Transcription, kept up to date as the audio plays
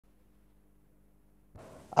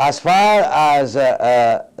As far as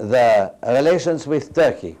the relations with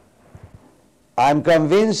Turkey, I'm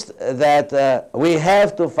convinced that we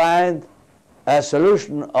have to find a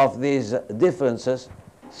solution of these differences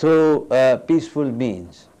through peaceful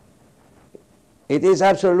means. It is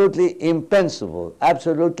absolutely impensable,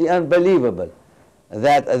 absolutely unbelievable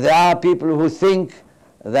that there are people who think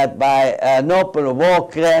that by an open war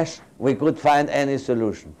crash we could find any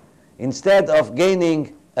solution. Instead of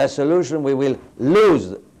gaining a solution, we will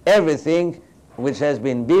lose everything which has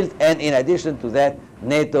been built, and in addition to that,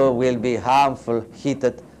 NATO will be harmful,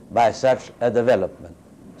 heated by such a development.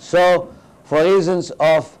 So, for reasons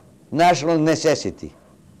of national necessity,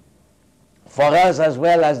 for us as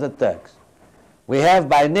well as the Turks, we have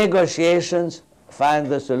by negotiations found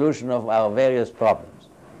the solution of our various problems.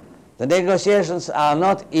 The negotiations are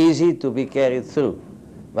not easy to be carried through,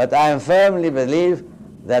 but I firmly believe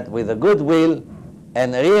that with the goodwill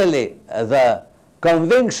and really the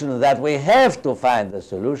conviction that we have to find a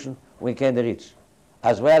solution, we can reach,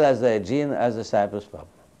 as well as the Aegean as the Cyprus problem.